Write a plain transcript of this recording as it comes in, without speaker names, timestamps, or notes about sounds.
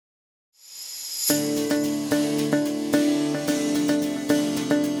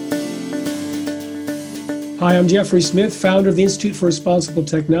Hi, I'm Jeffrey Smith, founder of the Institute for Responsible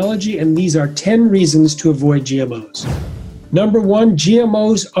Technology, and these are 10 reasons to avoid GMOs. Number one,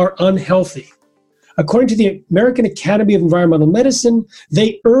 GMOs are unhealthy. According to the American Academy of Environmental Medicine,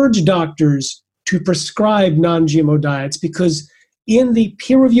 they urge doctors to prescribe non-GMO diets because in the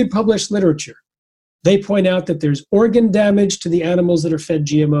peer-reviewed published literature, they point out that there's organ damage to the animals that are fed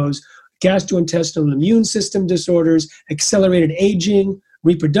GMOs, gastrointestinal and immune system disorders, accelerated aging,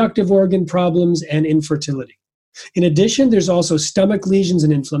 reproductive organ problems, and infertility. In addition, there's also stomach lesions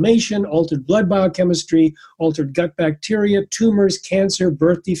and inflammation, altered blood biochemistry, altered gut bacteria, tumors, cancer,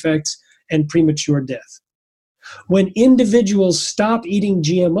 birth defects, and premature death. When individuals stop eating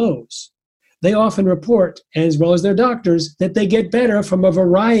GMOs, they often report, as well as their doctors, that they get better from a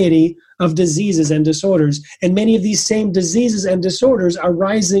variety of diseases and disorders. And many of these same diseases and disorders are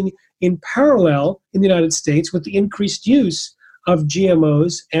rising in parallel in the United States with the increased use of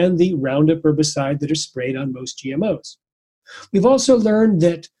GMOs and the Roundup herbicide that are sprayed on most GMOs. We've also learned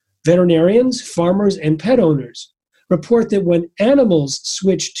that veterinarians, farmers, and pet owners report that when animals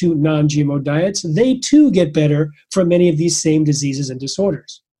switch to non-GMO diets, they too get better from many of these same diseases and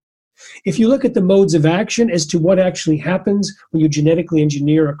disorders. If you look at the modes of action as to what actually happens when you genetically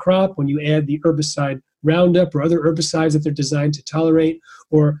engineer a crop, when you add the herbicide Roundup or other herbicides that they're designed to tolerate,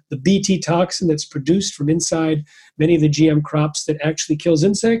 or the Bt toxin that's produced from inside many of the GM crops that actually kills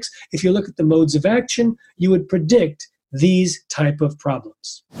insects, if you look at the modes of action, you would predict these type of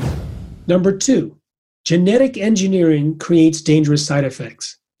problems. Number two, genetic engineering creates dangerous side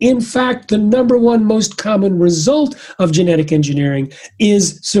effects. In fact, the number one most common result of genetic engineering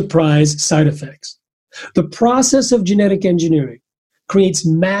is surprise side effects. The process of genetic engineering creates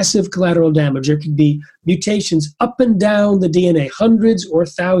massive collateral damage. There could be mutations up and down the DNA, hundreds or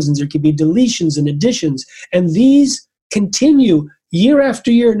thousands. There could be deletions and additions, and these continue year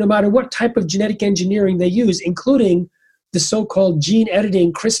after year, no matter what type of genetic engineering they use, including the so-called gene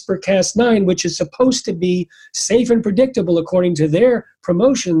editing CRISPR-Cas9, which is supposed to be safe and predictable according to their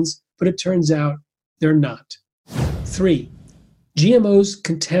promotions, but it turns out they're not. 3, GMOs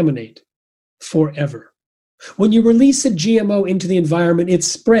contaminate forever. When you release a GMO into the environment, it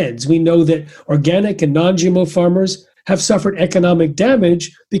spreads. We know that organic and non-GMO farmers have suffered economic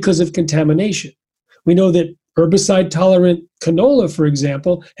damage because of contamination. We know that herbicide-tolerant canola, for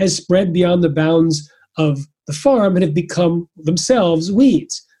example, has spread beyond the bounds of the farm and have become themselves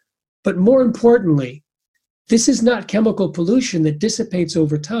weeds. But more importantly, this is not chemical pollution that dissipates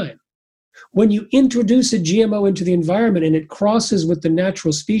over time. When you introduce a GMO into the environment and it crosses with the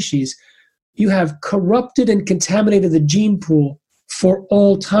natural species, you have corrupted and contaminated the gene pool for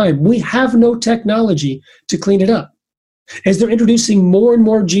all time. We have no technology to clean it up. As they're introducing more and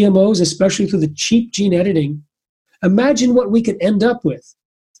more GMOs, especially through the cheap gene editing, imagine what we could end up with.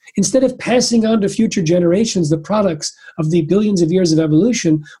 Instead of passing on to future generations the products of the billions of years of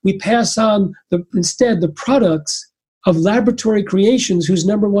evolution, we pass on instead the products of laboratory creations whose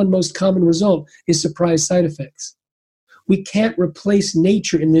number one most common result is surprise side effects. We can't replace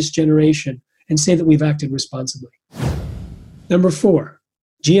nature in this generation and say that we've acted responsibly. Number 4,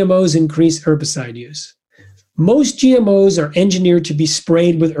 GMOs increase herbicide use. Most GMOs are engineered to be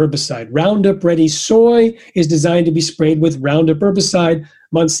sprayed with herbicide. Roundup Ready soy is designed to be sprayed with Roundup herbicide.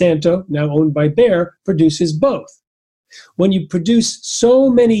 Monsanto, now owned by Bayer, produces both. When you produce so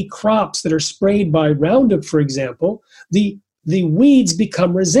many crops that are sprayed by Roundup, for example, the weeds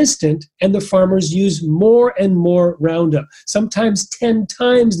become resistant and the farmers use more and more Roundup, sometimes 10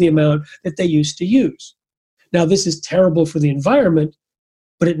 times the amount that they used to use. Now, this is terrible for the environment,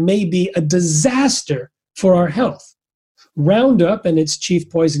 but it may be a disaster for our health. Roundup and its chief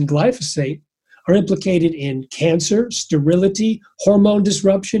poison glyphosate are implicated in cancer, sterility, hormone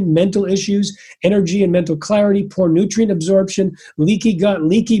disruption, mental issues, energy and mental clarity, poor nutrient absorption, leaky gut,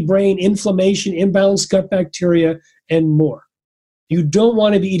 leaky brain, inflammation, imbalanced gut bacteria, and more. You don't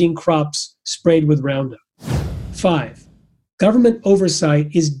want to be eating crops sprayed with Roundup. 5, government oversight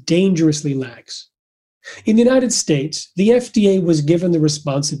is dangerously lax. In the United States, the FDA was given the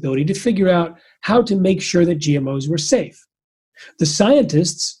responsibility to figure out how to make sure that GMOs were safe. The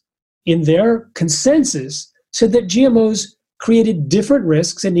scientists, in their consensus, said that GMOs created different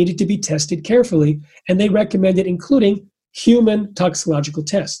risks and needed to be tested carefully, and they recommended including human toxicological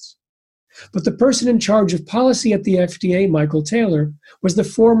tests. But the person in charge of policy at the FDA, Michael Taylor, was the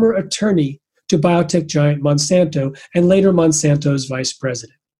former attorney to biotech giant Monsanto and later Monsanto's vice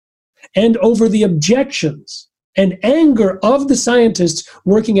president. And over the objections and anger of the scientists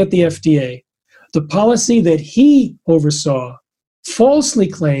working at the FDA, the policy that he oversaw falsely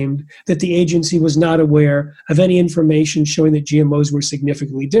claimed that the agency was not aware of any information showing that GMOs were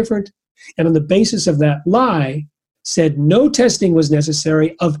significantly different, and on the basis of that lie, said no testing was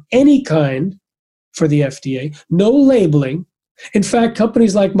necessary of any kind for the FDA, no labeling. In fact,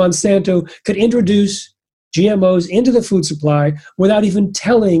 companies like Monsanto could introduce GMOs into the food supply without even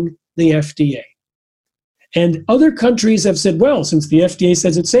telling the FDA. And other countries have said, well, since the FDA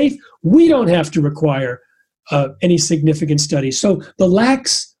says it's safe, we don't have to require any significant studies. So the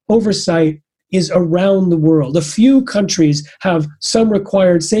lax oversight is around the world. A few countries have some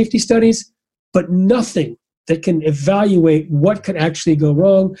required safety studies, but nothing that can evaluate what could actually go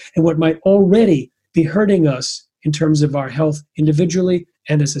wrong and what might already be hurting us in terms of our health individually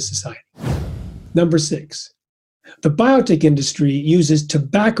and as a society. Number 6, the biotech industry uses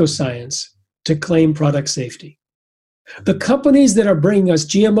tobacco science to claim product safety. The companies that are bringing us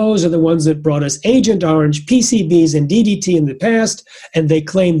GMOs are the ones that brought us Agent Orange, PCBs, and DDT in the past, and they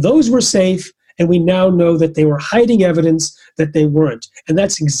claim those were safe, and we now know that they were hiding evidence that they weren't. And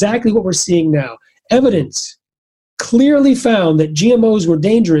that's exactly what we're seeing now. Evidence clearly found that GMOs were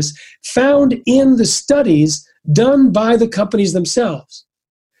dangerous, found in the studies done by the companies themselves.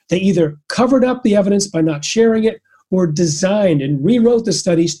 They either covered up the evidence by not sharing it or designed and rewrote the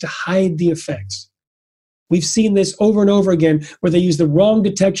studies to hide the effects. We've seen this over and over again where they use the wrong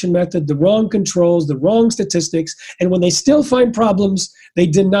detection method, the wrong controls, the wrong statistics, and when they still find problems, they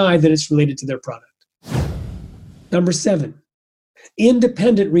deny that it's related to their product. Number 7,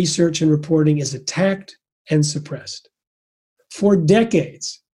 independent research and reporting is attacked and suppressed. For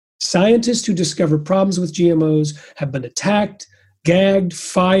decades, scientists who discover problems with GMOs have been attacked, gagged,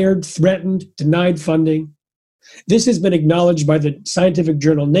 fired, threatened, denied funding. This has been acknowledged by the scientific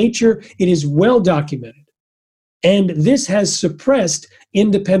journal Nature. It is well documented. And this has suppressed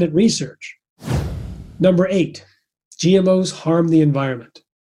independent research. Number 8, GMOs harm the environment.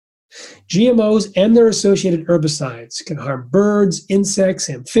 GMOs and their associated herbicides can harm birds, insects,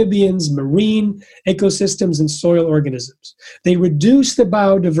 amphibians, marine ecosystems, and soil organisms. They reduce the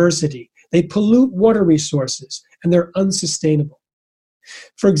biodiversity, they pollute water resources, and they're unsustainable.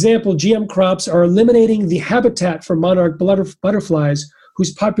 For example, GM crops are eliminating the habitat for monarch butterflies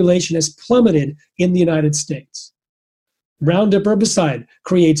whose population has plummeted in the United States. Roundup herbicide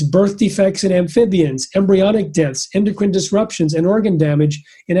creates birth defects in amphibians, embryonic deaths, endocrine disruptions, and organ damage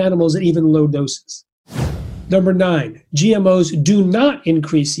in animals at even low doses. Number 9, GMOs do not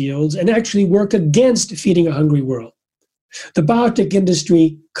increase yields and actually work against feeding a hungry world. The biotech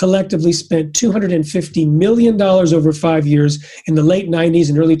industry collectively spent $250 million over 5 years in the late 90s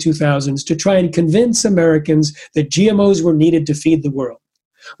and early 2000s to try and convince Americans that GMOs were needed to feed the world.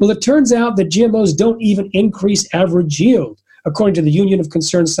 Well, it turns out that GMOs don't even increase average yield, according to the Union of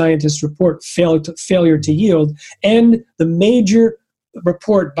Concerned Scientists report, Failure to Yield, and the major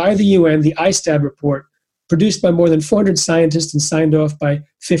report by the UN, the ISTAD report, produced by more than 400 scientists and signed off by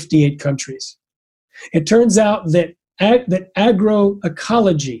 58 countries. It turns out that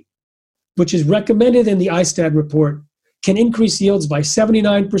agroecology, which is recommended in the ISTAD report, can increase yields by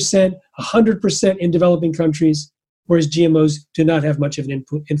 79%, 100% in developing countries, whereas GMOs do not have much of an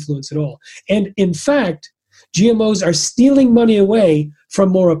influence at all. And in fact, GMOs are stealing money away from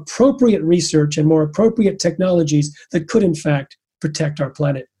more appropriate research and more appropriate technologies that could, in fact, protect our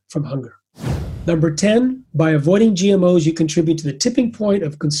planet from hunger. Number 10, by avoiding GMOs, you contribute to the tipping point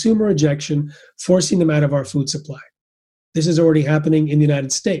of consumer rejection, forcing them out of our food supply. This is already happening in the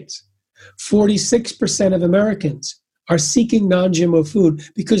United States. 46% of Americans are seeking non-GMO food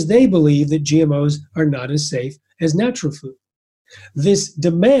because they believe that GMOs are not as safe as natural food. This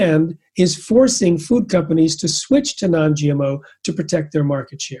demand is forcing food companies to switch to non-GMO to protect their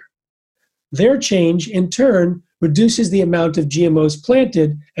market share. Their change, in turn, reduces the amount of GMOs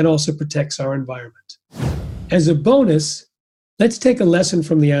planted and also protects our environment. As a bonus, let's take a lesson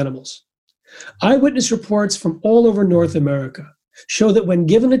from the animals. Eyewitness reports from all over North America show that when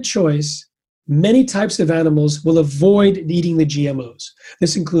given a choice, many types of animals will avoid eating the GMOs.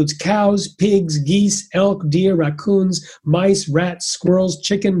 This includes cows, pigs, geese, elk, deer, raccoons, mice, rats, squirrels,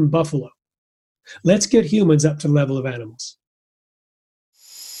 chicken, and buffalo. Let's get humans up to the level of animals.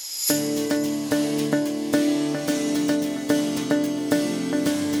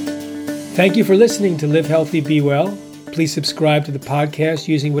 Thank you for listening to Live Healthy, Be Well. Please subscribe to the podcast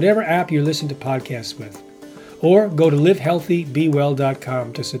using whatever app you're listening to podcasts with, or go to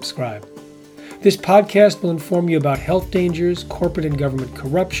livehealthybewell.com to subscribe. This podcast will inform you about health dangers, corporate and government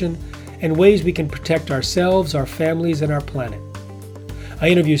corruption, and ways we can protect ourselves, our families, and our planet. I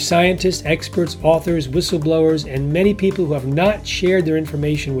interview scientists, experts, authors, whistleblowers, and many people who have not shared their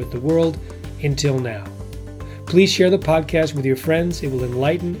information with the world until now. Please share the podcast with your friends. It will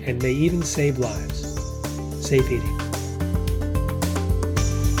enlighten and may even save lives. Safe eating.